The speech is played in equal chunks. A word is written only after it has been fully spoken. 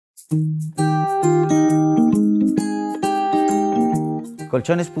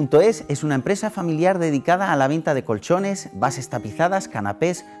Colchones.es es una empresa familiar dedicada a la venta de colchones, bases tapizadas,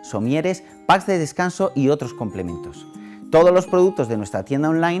 canapés, somieres, packs de descanso y otros complementos. Todos los productos de nuestra tienda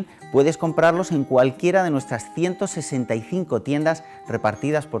online puedes comprarlos en cualquiera de nuestras 165 tiendas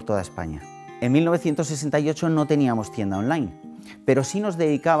repartidas por toda España. En 1968 no teníamos tienda online, pero sí nos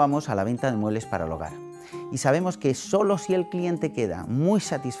dedicábamos a la venta de muebles para el hogar. Y sabemos que solo si el cliente queda muy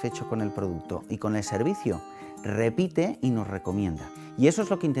satisfecho con el producto y con el servicio, repite y nos recomienda. Y eso es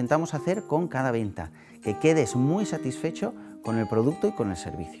lo que intentamos hacer con cada venta, que quedes muy satisfecho con el producto y con el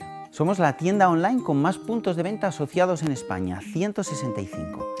servicio. Somos la tienda online con más puntos de venta asociados en España,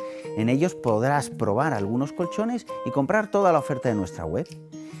 165. En ellos podrás probar algunos colchones y comprar toda la oferta de nuestra web.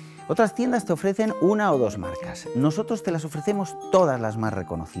 Otras tiendas te ofrecen una o dos marcas. Nosotros te las ofrecemos todas las más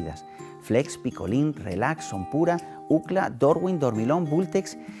reconocidas. Flex, Picolín, Relax, Sonpura, Ucla, Dorwin, Dormilón,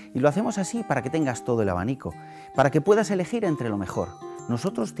 Bultex, y lo hacemos así para que tengas todo el abanico, para que puedas elegir entre lo mejor.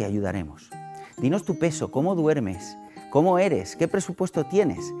 Nosotros te ayudaremos. Dinos tu peso, cómo duermes, cómo eres, qué presupuesto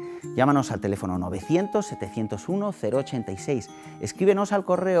tienes. Llámanos al teléfono 900-701-086, escríbenos al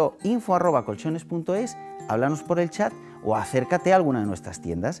correo info@colchones.es, háblanos por el chat o acércate a alguna de nuestras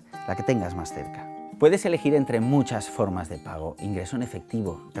tiendas, la que tengas más cerca. Puedes elegir entre muchas formas de pago: ingreso en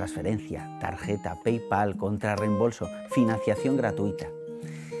efectivo, transferencia, tarjeta, PayPal, contrarreembolso, financiación gratuita.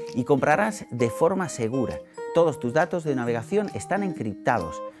 Y comprarás de forma segura. Todos tus datos de navegación están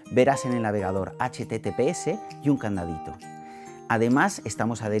encriptados. Verás en el navegador HTTPS y un candadito. Además,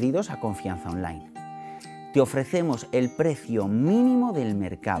 estamos adheridos a Confianza Online. Te ofrecemos el precio mínimo del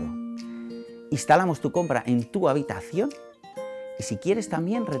mercado. Instalamos tu compra en tu habitación y si quieres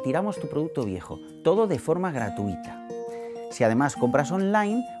también retiramos tu producto viejo, todo de forma gratuita. Si además compras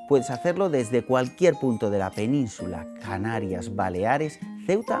online, puedes hacerlo desde cualquier punto de la península, Canarias, Baleares,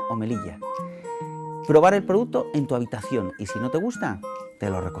 Ceuta o Melilla. Probar el producto en tu habitación y si no te gusta, te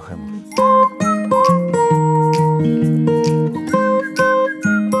lo recogemos.